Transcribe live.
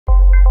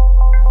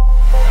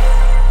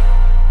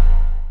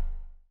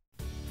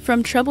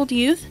From troubled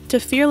youth to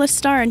fearless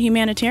star and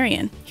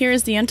humanitarian, here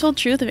is the untold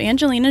truth of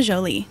Angelina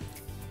Jolie.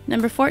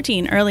 Number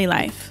 14. Early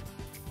life.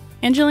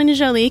 Angelina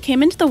Jolie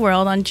came into the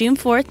world on June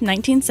 4,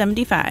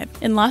 1975,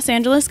 in Los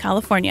Angeles,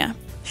 California.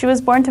 She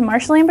was born to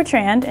Marceline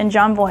Bertrand and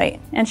John Voight,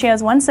 and she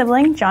has one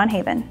sibling, John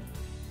Haven.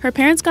 Her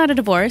parents got a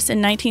divorce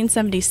in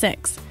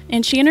 1976,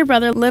 and she and her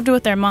brother lived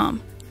with their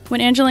mom.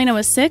 When Angelina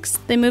was 6,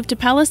 they moved to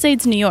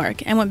Palisades, New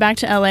York, and went back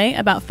to LA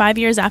about 5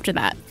 years after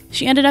that.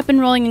 She ended up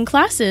enrolling in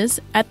classes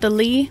at the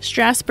Lee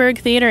Strasberg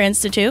Theater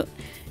Institute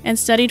and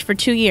studied for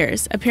 2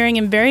 years, appearing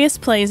in various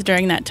plays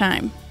during that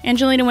time.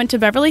 Angelina went to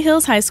Beverly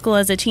Hills High School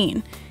as a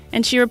teen,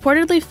 and she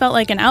reportedly felt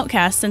like an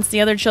outcast since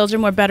the other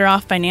children were better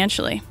off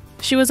financially.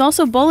 She was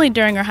also bullied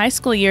during her high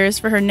school years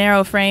for her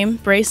narrow frame,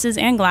 braces,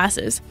 and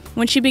glasses.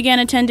 When she began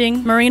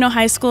attending Marino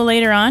High School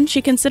later on,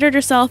 she considered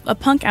herself a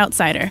punk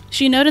outsider.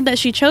 She noted that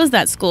she chose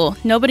that school,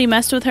 nobody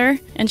messed with her,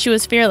 and she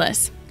was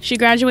fearless. She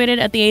graduated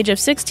at the age of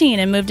 16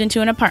 and moved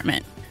into an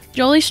apartment.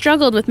 Jolie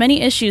struggled with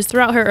many issues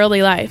throughout her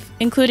early life,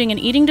 including an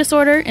eating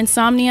disorder,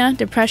 insomnia,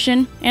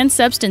 depression, and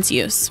substance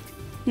use.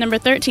 Number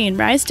 13.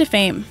 Rise to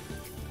fame.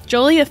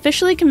 Jolie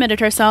officially committed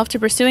herself to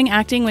pursuing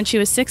acting when she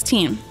was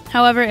 16.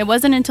 However, it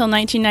wasn't until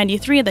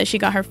 1993 that she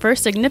got her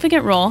first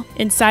significant role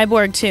in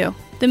Cyborg 2.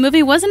 The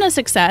movie wasn't a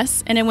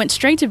success, and it went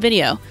straight to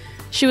video.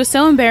 She was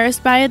so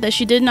embarrassed by it that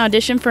she didn't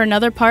audition for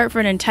another part for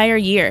an entire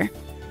year.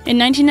 In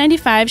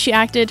 1995, she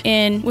acted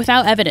in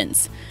Without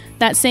Evidence.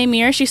 That same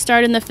year, she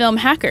starred in the film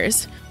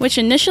Hackers, which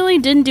initially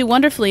didn't do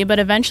wonderfully but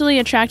eventually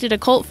attracted a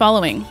cult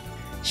following.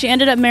 She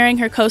ended up marrying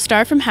her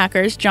co-star from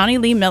Hackers, Johnny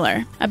Lee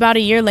Miller, about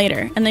a year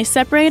later, and they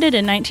separated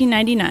in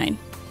 1999.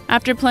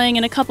 After playing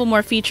in a couple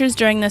more features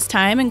during this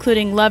time,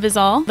 including Love Is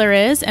All There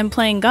Is and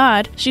Playing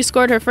God, she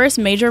scored her first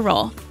major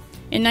role.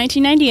 In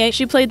 1998,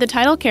 she played the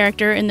title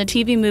character in the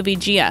TV movie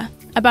Gia.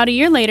 About a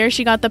year later,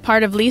 she got the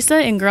part of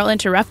Lisa in Girl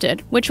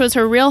Interrupted, which was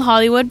her real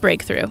Hollywood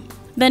breakthrough.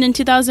 Then in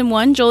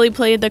 2001, Jolie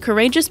played the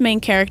courageous main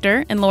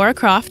character in Lara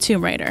Croft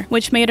Tomb Raider,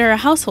 which made her a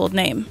household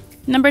name.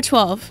 Number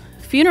 12.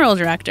 Funeral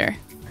director.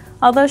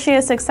 Although she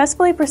has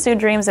successfully pursued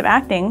dreams of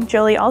acting,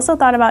 Jolie also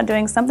thought about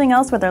doing something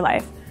else with her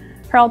life.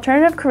 Her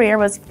alternative career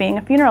was being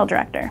a funeral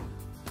director.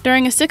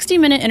 During a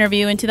 60-minute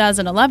interview in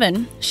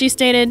 2011, she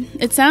stated,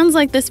 "It sounds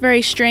like this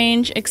very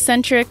strange,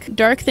 eccentric,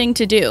 dark thing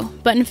to do,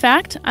 but in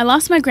fact, I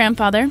lost my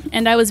grandfather,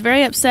 and I was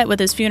very upset with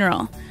his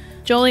funeral."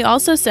 Jolie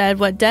also said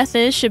what death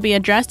is should be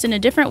addressed in a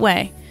different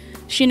way.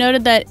 She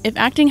noted that if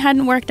acting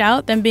hadn't worked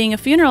out, then being a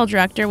funeral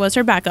director was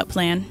her backup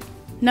plan.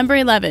 Number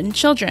 11.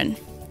 Children.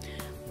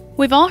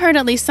 We've all heard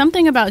at least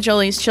something about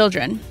Jolie's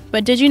children,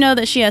 but did you know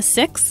that she has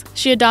 6?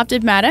 She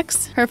adopted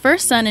Maddox, her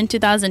first son, in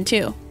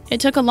 2002. It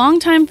took a long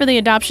time for the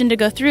adoption to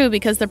go through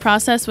because the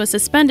process was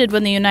suspended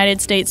when the United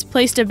States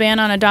placed a ban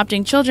on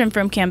adopting children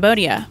from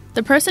Cambodia.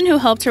 The person who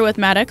helped her with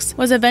Maddox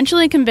was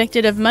eventually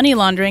convicted of money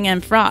laundering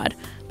and fraud,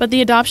 but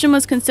the adoption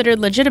was considered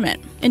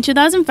legitimate. In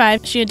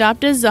 2005, she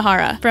adopted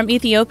Zahara from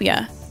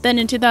Ethiopia. Then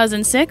in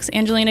 2006,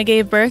 Angelina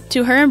gave birth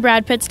to her and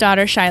Brad Pitt's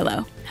daughter,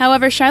 Shiloh.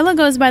 However, Shiloh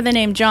goes by the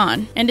name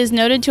John and is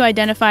noted to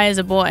identify as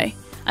a boy.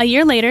 A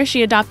year later,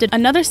 she adopted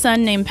another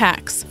son named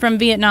Pax from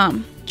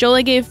Vietnam.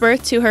 Jolie gave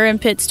birth to her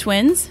and Pitt's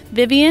twins,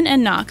 Vivienne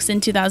and Knox,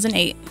 in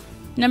 2008.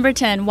 Number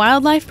 10.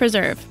 Wildlife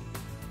Preserve.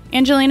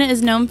 Angelina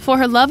is known for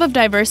her love of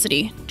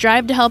diversity,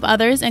 drive to help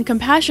others, and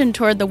compassion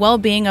toward the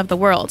well-being of the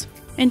world.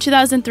 In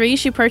 2003,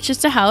 she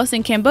purchased a house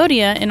in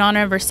Cambodia in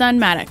honor of her son,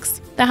 Maddox.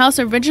 The house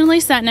originally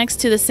sat next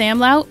to the Sam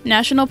Laut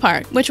National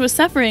Park, which was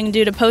suffering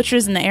due to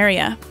poachers in the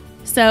area.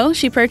 So,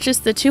 she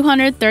purchased the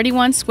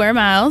 231 square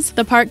miles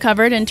the park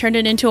covered and turned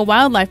it into a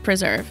wildlife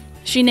preserve.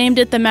 She named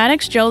it the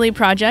Maddox Jolie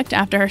Project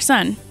after her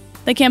son.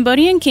 The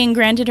Cambodian king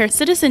granted her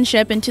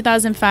citizenship in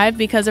 2005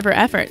 because of her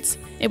efforts.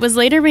 It was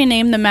later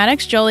renamed the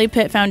Maddox Jolie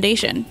Pitt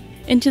Foundation.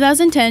 In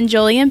 2010,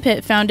 Jolie and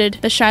Pitt founded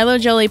the Shiloh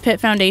Jolie Pitt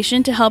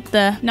Foundation to help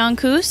the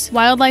Nankus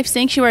Wildlife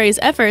Sanctuary's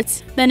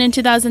efforts. Then in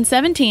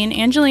 2017,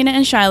 Angelina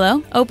and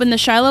Shiloh opened the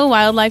Shiloh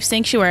Wildlife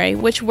Sanctuary,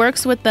 which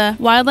works with the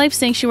Wildlife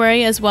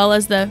Sanctuary as well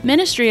as the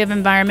Ministry of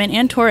Environment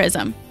and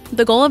Tourism.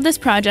 The goal of this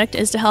project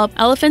is to help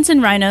elephants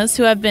and rhinos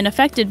who have been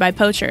affected by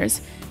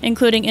poachers,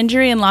 including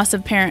injury and loss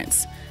of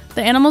parents.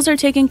 The animals are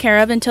taken care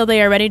of until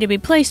they are ready to be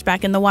placed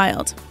back in the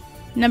wild.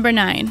 Number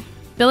 9.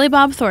 Billy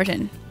Bob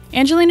Thornton.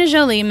 Angelina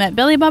Jolie met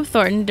Billy Bob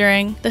Thornton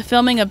during the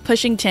filming of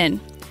Pushing Tin.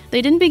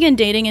 They didn't begin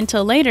dating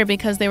until later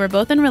because they were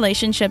both in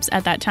relationships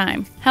at that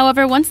time.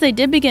 However, once they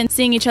did begin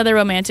seeing each other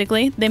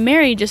romantically, they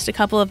married just a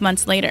couple of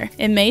months later,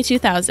 in May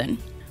 2000.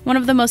 One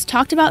of the most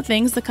talked about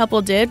things the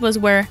couple did was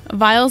wear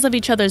vials of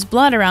each other's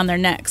blood around their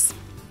necks.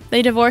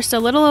 They divorced a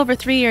little over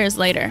 3 years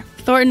later.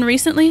 Thornton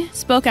recently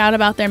spoke out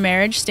about their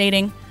marriage,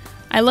 stating,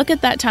 "I look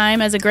at that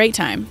time as a great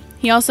time."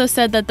 He also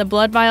said that the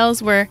blood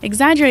vials were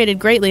exaggerated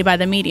greatly by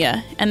the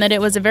media, and that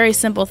it was a very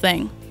simple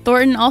thing.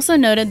 Thornton also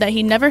noted that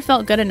he never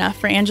felt good enough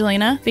for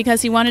Angelina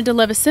because he wanted to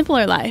live a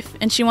simpler life,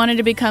 and she wanted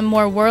to become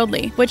more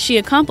worldly, which she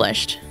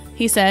accomplished.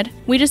 He said,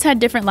 "We just had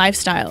different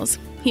lifestyles."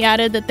 He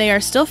added that they are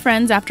still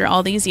friends after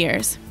all these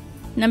years.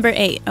 Number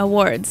 8.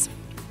 Awards.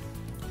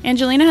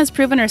 Angelina has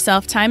proven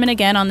herself time and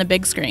again on the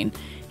big screen.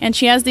 and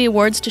she has the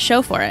awards to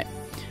show for it.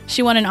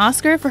 She won an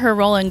Oscar for her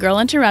role in Girl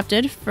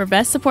Interrupted for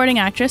Best Supporting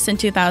Actress in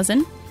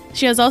 2000.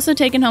 She has also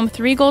taken home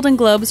 3 Golden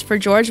Globes for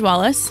George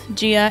Wallace,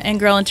 Gia, and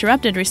Girl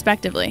Interrupted,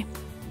 respectively.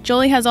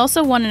 Jolie has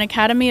also won an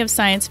Academy of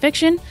Science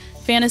Fiction,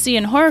 Fantasy,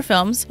 and Horror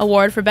Films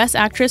award for Best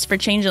Actress for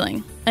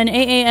Changeling, an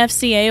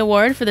AAFCA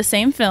award for the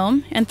same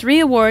film, and 3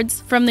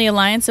 awards from the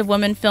Alliance of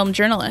Women Film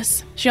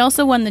Journalists. She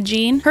also won the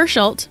Jean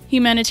Hersholt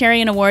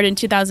Humanitarian Award in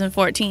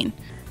 2014.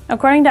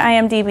 According to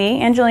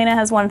IMDb, Angelina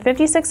has won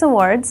 56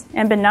 awards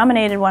and been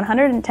nominated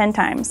 110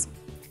 times.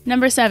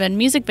 Number 7.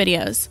 Music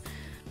videos.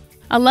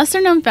 A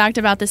lesser-known fact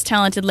about this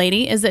talented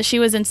lady is that she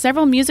was in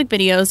several music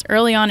videos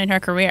early on in her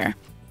career.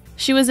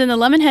 She was in the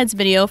Lemonheads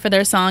video for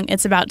their song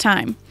It's About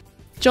Time.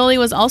 Jolie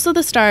was also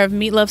the star of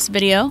Meatloaf's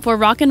video for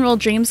Rock and Roll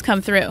Dreams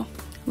Come Through.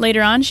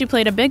 Later on, she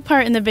played a big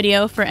part in the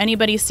video for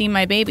Anybody Seen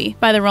My Baby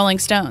by the Rolling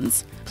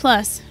Stones.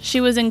 Plus,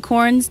 she was in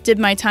Korn's Did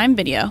My Time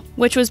video,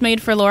 which was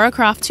made for Lara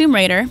Croft Tomb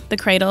Raider, The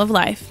Cradle of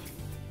Life.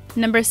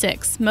 Number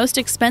 6. Most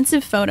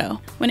expensive photo.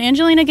 When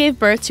Angelina gave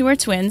birth to her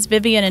twins,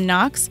 Vivienne and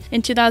Knox,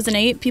 in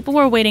 2008, people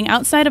were waiting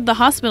outside of the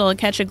hospital to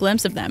catch a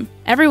glimpse of them.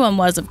 Everyone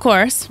was, of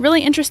course,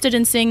 really interested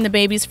in seeing the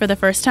babies for the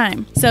first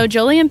time, so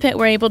Jolie and Pitt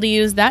were able to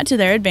use that to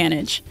their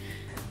advantage.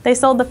 They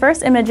sold the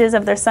first images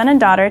of their son and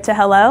daughter to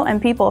Hello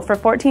and People for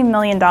 $14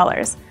 million.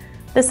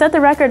 This set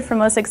the record for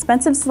most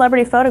expensive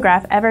celebrity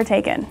photograph ever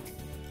taken.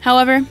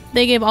 However,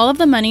 they gave all of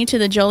the money to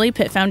the Jolie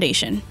Pitt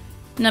Foundation.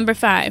 Number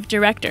 5.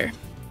 Director.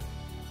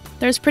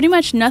 There's pretty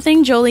much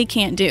nothing Jolie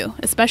can't do,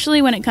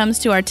 especially when it comes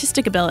to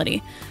artistic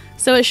ability,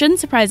 so it shouldn't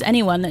surprise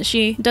anyone that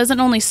she doesn't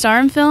only star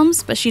in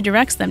films, but she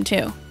directs them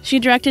too. She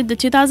directed the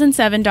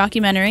 2007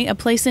 documentary A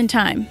Place in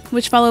Time,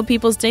 which followed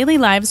people's daily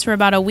lives for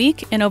about a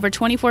week in over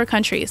 24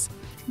 countries.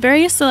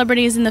 Various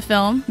celebrities in the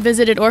film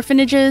visited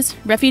orphanages,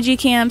 refugee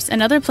camps,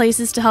 and other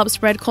places to help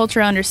spread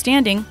cultural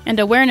understanding and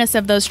awareness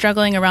of those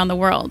struggling around the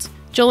world.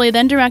 Jolie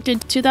then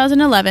directed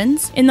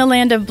 2011's In the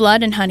Land of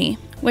Blood and Honey,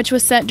 which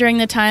was set during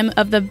the time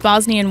of the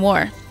Bosnian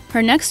War.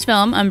 Her next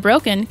film,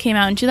 Unbroken, came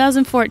out in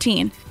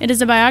 2014. It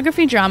is a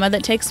biography drama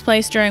that takes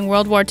place during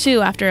World War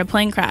II after a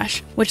plane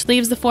crash, which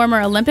leaves the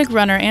former Olympic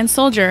runner and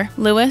soldier,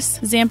 Louis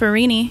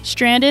Zamperini,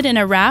 stranded in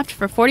a raft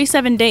for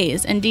 47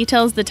 days and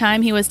details the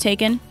time he was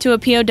taken to a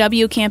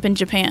POW camp in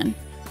Japan.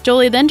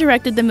 Jolie then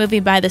directed the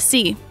movie By the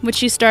Sea, which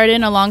she starred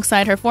in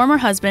alongside her former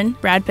husband,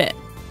 Brad Pitt.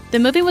 The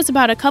movie was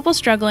about a couple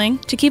struggling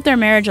to keep their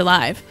marriage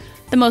alive.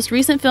 The most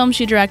recent film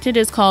she directed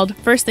is called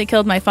First They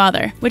Killed My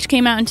Father, which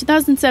came out in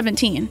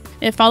 2017.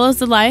 It follows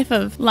the life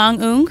of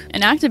Lang Ung, an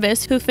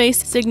activist who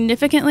faced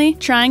significantly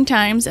trying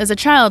times as a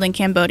child in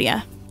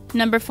Cambodia.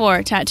 Number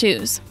 4.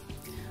 Tattoos.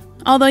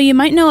 Although you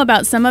might know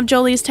about some of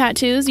Jolie's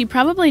tattoos, you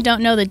probably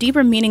don't know the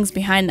deeper meanings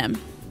behind them.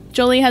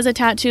 Jolie has a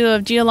tattoo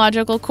of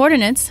geological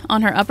coordinates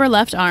on her upper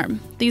left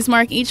arm. These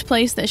mark each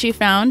place that she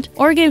found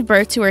or gave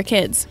birth to her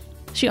kids.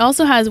 She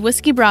also has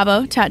Whiskey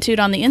Bravo tattooed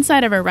on the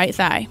inside of her right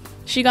thigh.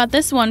 She got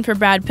this one for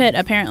Brad Pitt,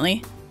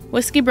 apparently.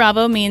 Whiskey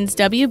Bravo means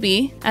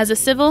WB as a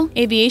civil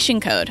aviation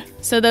code,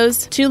 so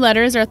those 2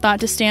 letters are thought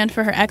to stand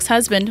for her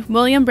ex-husband,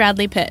 William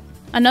Bradley Pitt.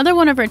 Another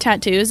one of her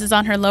tattoos is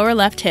on her lower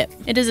left hip.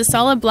 It is a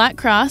solid black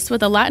cross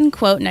with a Latin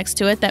quote next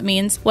to it that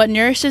means, "What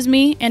nourishes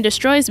me and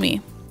destroys me."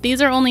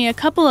 These are only a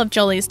couple of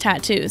Jolie's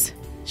tattoos.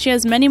 She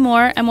has many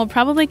more and will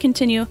probably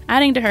continue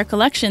adding to her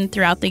collection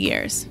throughout the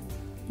years.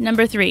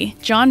 Number 3.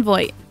 Jon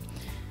Voight.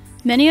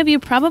 Many of you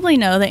probably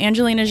know that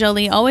Angelina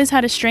Jolie always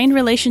had a strained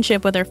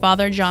relationship with her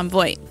father, Jon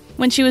Voight.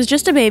 When she was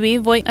just a baby,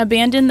 Voight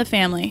abandoned the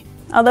family.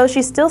 Although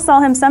she still saw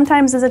him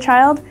sometimes as a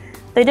child,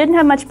 they didn't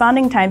have much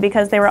bonding time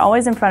because they were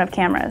always in front of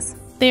cameras.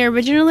 They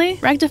originally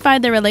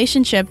rectified their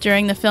relationship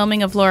during the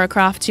filming of Lara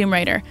Croft Tomb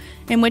Raider,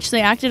 in which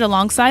they acted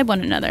alongside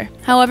one another.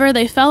 However,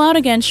 they fell out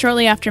again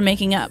shortly after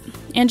making up.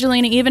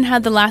 Angelina even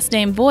had the last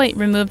name Voight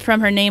removed from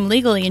her name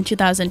legally in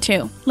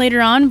 2002. Later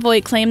on,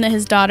 Voight claimed that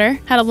his daughter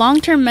had a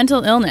long-term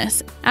mental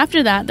illness.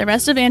 After that, the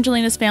rest of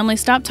Angelina's family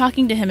stopped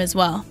talking to him as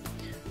well.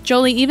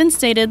 Jolie even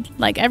stated,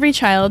 like every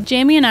child,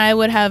 Jamie and I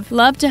would have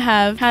loved to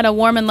have had a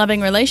warm and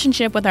loving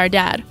relationship with our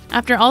dad.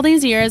 After all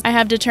these years, I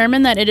have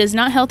determined that it is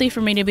not healthy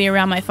for me to be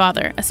around my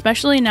father,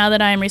 especially now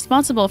that I am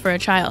responsible for a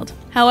child.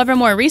 However,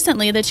 more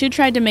recently, the two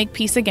tried to make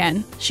peace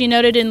again. She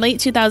noted in late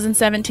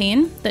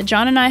 2017 that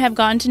John and I have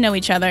gotten to know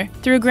each other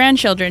through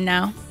grandchildren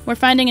now. We're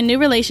finding a new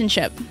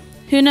relationship.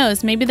 Who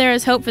knows, maybe there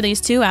is hope for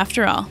these two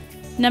after all.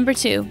 Number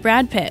 2.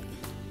 Brad Pitt.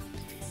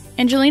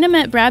 Angelina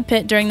met Brad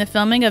Pitt during the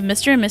filming of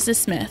Mr. and Mrs.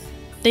 Smith.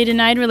 They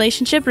denied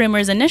relationship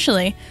rumors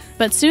initially,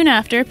 but soon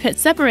after, Pitt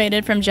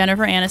separated from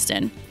Jennifer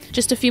Aniston.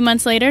 Just a few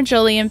months later,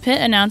 Jolie and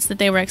Pitt announced that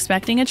they were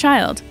expecting a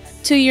child.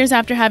 2 years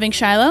after having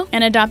Shiloh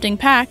and adopting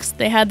Pax,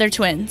 they had their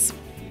twins.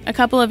 A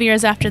couple of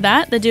years after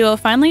that, the duo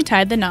finally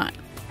tied the knot.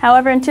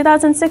 However, in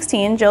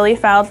 2016, Jolie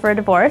filed for a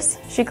divorce.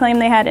 She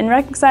claimed they had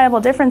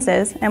irreconcilable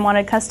differences and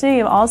wanted custody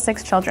of all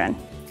 6 children.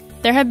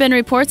 There have been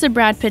reports of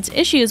Brad Pitt's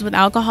issues with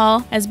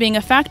alcohol as being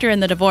a factor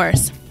in the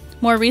divorce.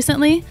 More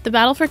recently, the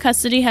battle for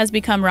custody has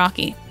become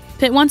rocky.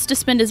 Pitt wants to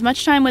spend as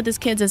much time with his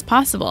kids as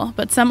possible,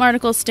 but some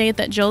articles state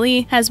that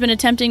Jolie has been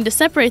attempting to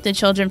separate the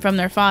children from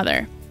their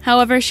father.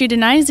 However, she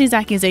denies these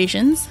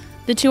accusations.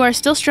 The two are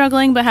still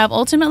struggling but have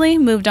ultimately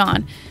moved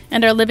on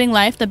and are living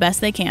life the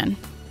best they can.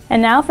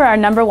 And now for our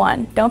number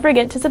 1. Don't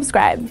forget to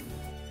subscribe.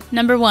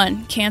 Number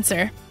 1.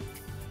 Cancer.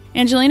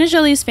 Angelina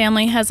Jolie's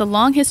family has a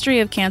long history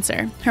of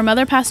cancer. Her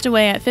mother passed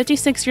away at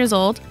 56 years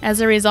old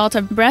as a result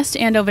of breast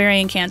and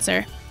ovarian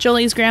cancer.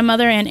 Jolie's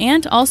grandmother and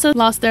aunt also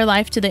lost their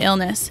life to the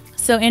illness,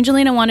 so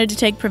Angelina wanted to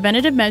take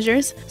preventative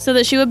measures so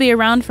that she would be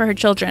around for her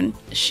children.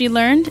 She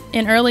learned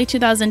in early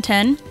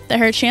 2010 that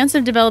her chance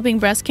of developing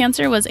breast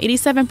cancer was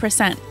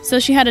 87%, so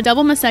she had a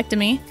double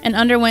mastectomy and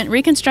underwent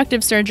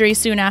reconstructive surgery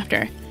soon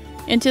after.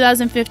 In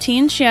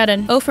 2015, she had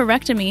an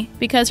oophorectomy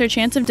because her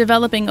chance of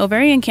developing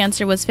ovarian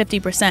cancer was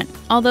 50%.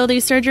 Although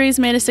these surgeries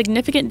made a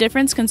significant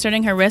difference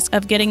concerning her risk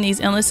of getting these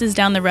illnesses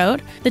down the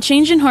road, the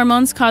change in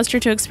hormones caused her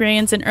to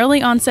experience an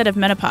early onset of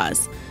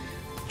menopause.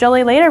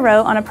 Jolie later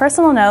wrote, "On a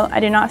personal note, I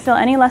do not feel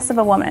any less of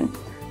a woman.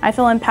 I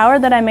feel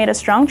empowered that I made a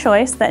strong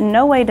choice that in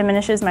no way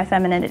diminishes my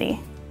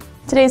femininity."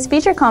 Today's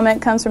feature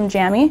comment comes from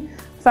Jamie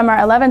from our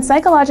 11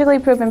 Psychologically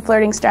Proven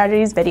Flirting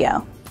Strategies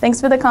video.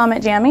 Thanks for the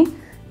comment, Jamie.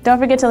 Don't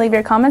forget to leave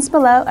your comments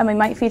below and we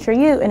might feature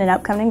you in an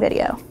upcoming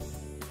video.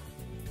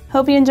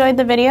 Hope you enjoyed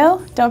the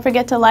video. Don't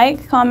forget to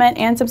like, comment,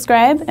 and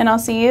subscribe, and I'll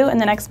see you in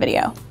the next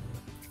video.